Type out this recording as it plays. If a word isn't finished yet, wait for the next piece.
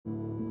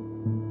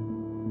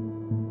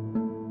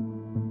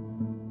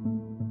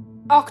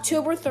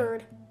October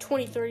 3rd,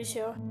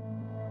 2032.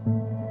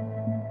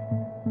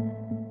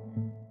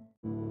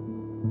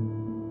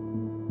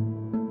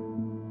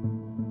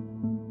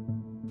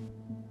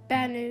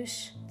 Bad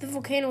news. The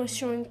volcano is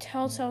showing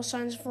telltale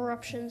signs of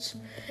eruptions,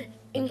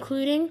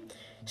 including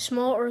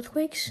small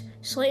earthquakes,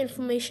 slight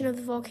inflammation of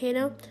the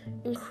volcano,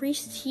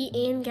 increased heat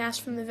and gas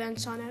from the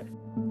vents on it.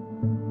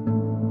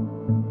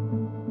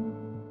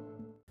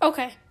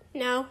 Okay,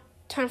 now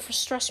time for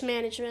stress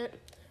management.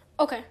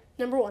 Okay,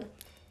 number 1,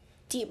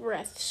 deep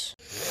breaths.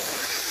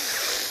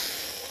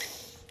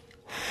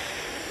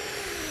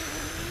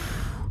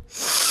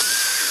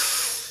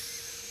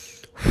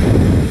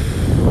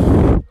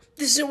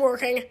 This isn't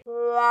working.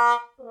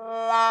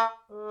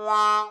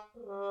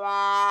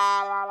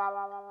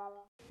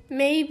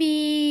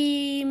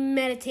 Maybe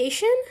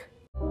meditation?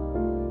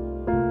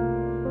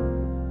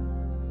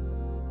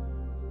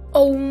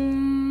 Oh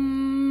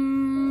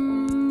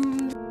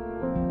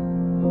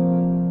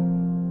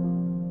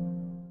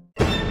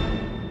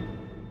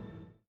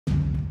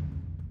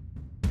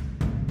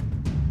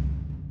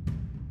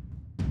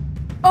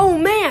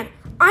man,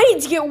 I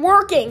need to get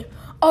working.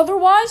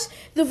 Otherwise,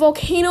 the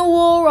volcano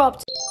will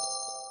erupt.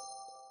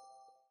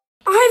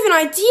 I have an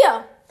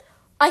idea.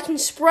 I can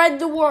spread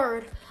the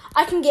word.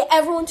 I can get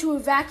everyone to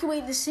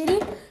evacuate the city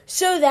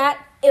so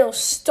that it'll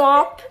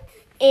stop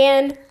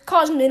and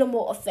cause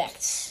minimal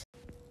effects.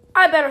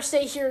 I better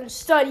stay here and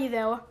study,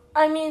 though.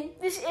 I mean,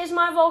 this is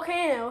my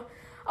volcano.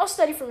 I'll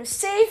study from a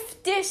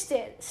safe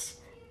distance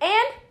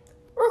and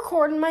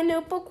record in my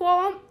notebook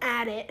while I'm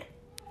at it.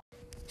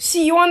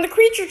 See you on the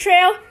creature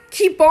trail.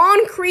 Keep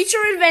on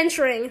creature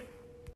adventuring.